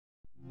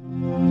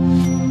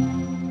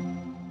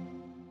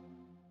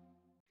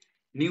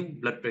new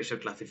blood pressure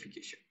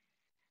classification.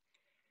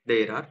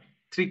 There are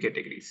three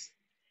categories.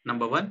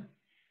 Number 1,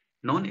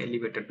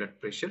 non-elevated blood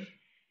pressure.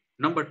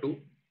 Number 2,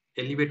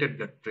 elevated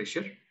blood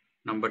pressure.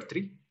 Number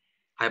 3,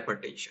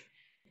 hypertension.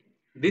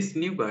 This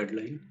new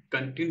guideline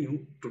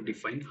continue to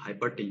define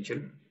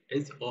hypertension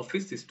as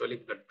office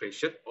systolic blood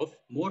pressure of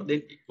more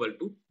than equal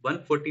to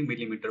 140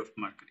 mm of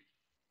mercury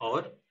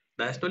or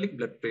diastolic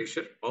blood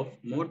pressure of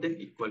more than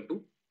equal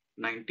to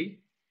 90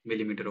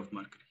 mm of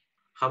mercury.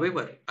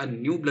 However, a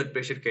new blood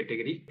pressure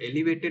category,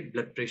 elevated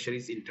blood pressure,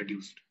 is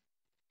introduced.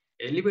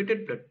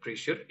 Elevated blood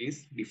pressure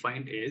is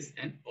defined as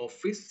an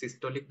office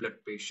systolic blood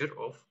pressure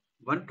of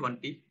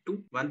 120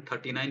 to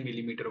 139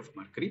 mm of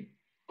mercury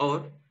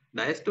or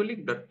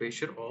diastolic blood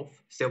pressure of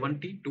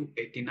 70 to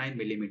 89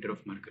 mm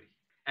of mercury.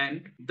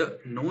 And the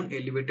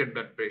non-elevated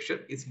blood pressure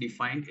is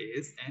defined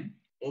as an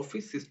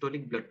office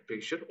systolic blood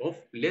pressure of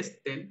less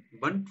than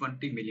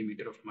 120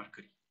 mm of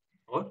mercury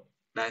or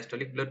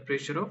diastolic blood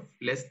pressure of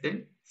less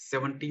than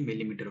 70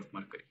 mm of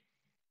mercury.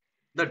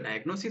 The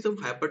diagnosis of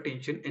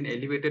hypertension and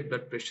elevated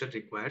blood pressure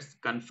requires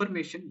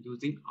confirmation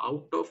using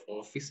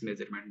out-of-office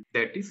measurement,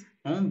 that is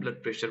home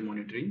blood pressure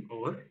monitoring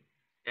or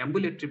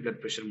ambulatory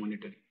blood pressure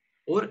monitoring,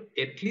 or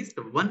at least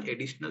one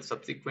additional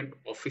subsequent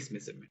office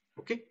measurement.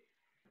 Okay.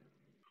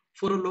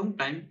 For a long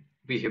time,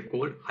 we have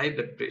called high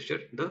blood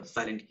pressure the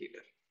silent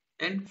killer,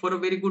 and for a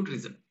very good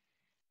reason.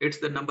 It's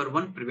the number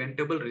one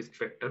preventable risk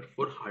factor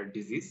for heart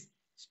disease,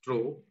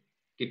 stroke,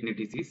 kidney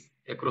disease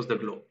across the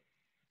globe.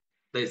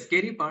 The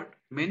scary part,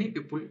 many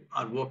people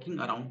are walking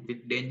around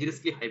with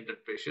dangerously high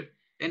blood pressure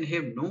and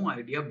have no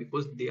idea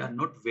because they are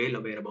not well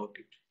aware about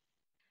it.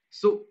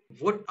 So,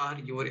 what are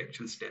your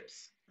action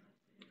steps?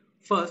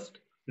 First,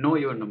 know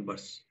your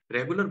numbers.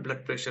 Regular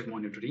blood pressure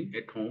monitoring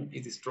at home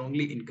is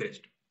strongly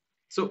encouraged.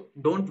 So,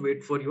 don't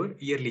wait for your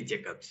yearly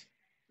checkups.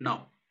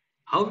 Now,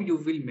 how you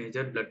will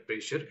measure blood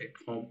pressure at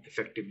home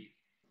effectively?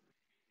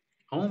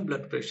 Home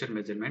blood pressure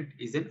measurement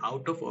is an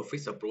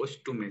out-of-office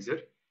approach to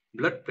measure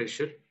blood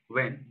pressure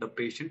when the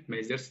patient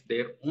measures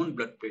their own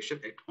blood pressure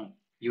at home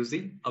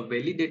using a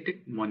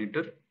validated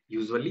monitor,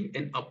 usually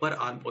an upper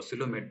arm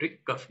oscillometric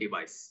cuff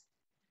device.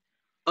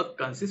 A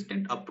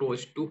consistent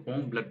approach to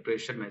home blood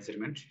pressure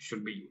measurement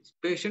should be used.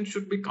 Patients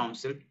should be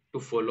counseled to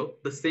follow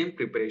the same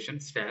preparation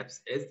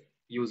steps as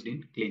used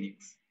in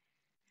clinics.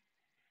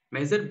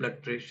 Measure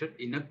blood pressure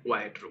in a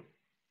quiet room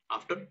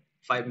after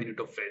 5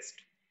 minutes of rest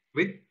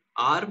with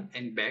arm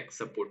and back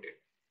supported.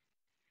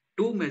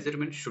 2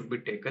 measurements should be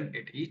taken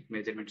at each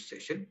measurement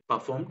session,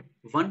 performed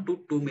 1 to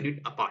 2 minutes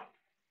apart.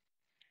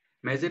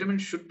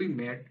 Measurements should be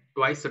made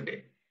twice a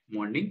day,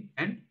 morning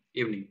and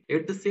evening,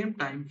 at the same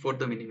time for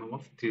the minimum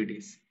of 3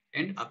 days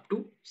and up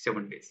to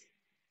 7 days.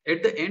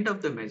 At the end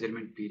of the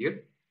measurement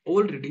period,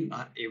 all readings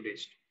are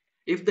averaged.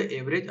 If the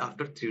average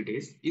after 3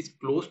 days is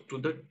close to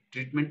the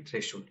treatment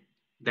threshold,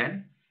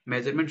 then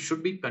measurement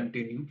should be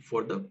continued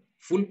for the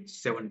full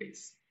 7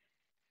 days.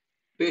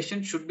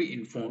 Patients should be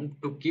informed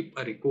to keep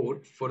a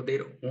record for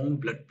their home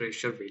blood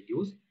pressure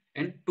values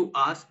and to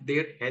ask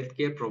their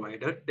healthcare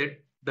provider that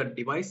the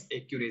device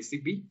accuracy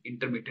be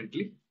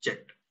intermittently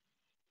checked.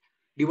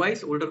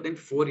 Device older than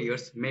 4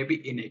 years may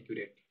be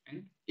inaccurate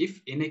and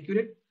if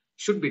inaccurate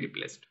should be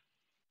replaced.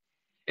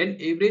 An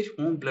average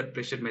home blood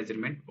pressure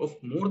measurement of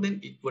more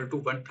than equal to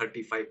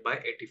 135 by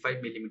 85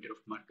 mm of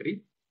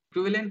mercury,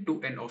 equivalent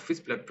to an office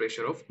blood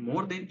pressure of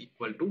more than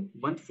equal to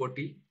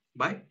 140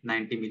 by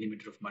 90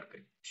 mm of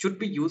mercury, should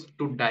be used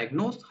to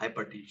diagnose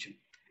hypertension,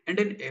 and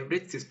an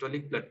average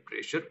systolic blood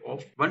pressure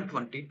of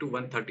 120 to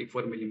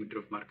 134 mm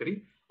of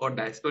mercury or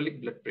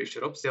diastolic blood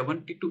pressure of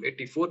 70 to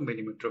 84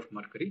 mm of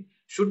mercury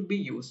should be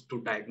used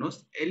to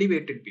diagnose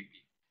elevated BP.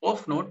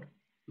 Of note,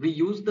 we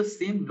use the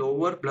same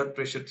lower blood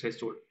pressure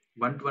threshold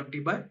 120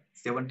 by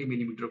 70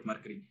 mm of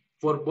mercury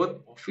for both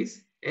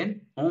office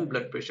and home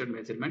blood pressure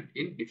measurement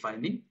in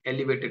defining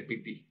elevated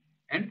BP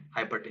and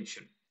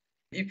hypertension.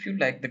 If you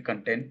like the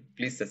content,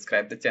 please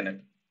subscribe the channel.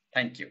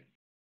 Thank you.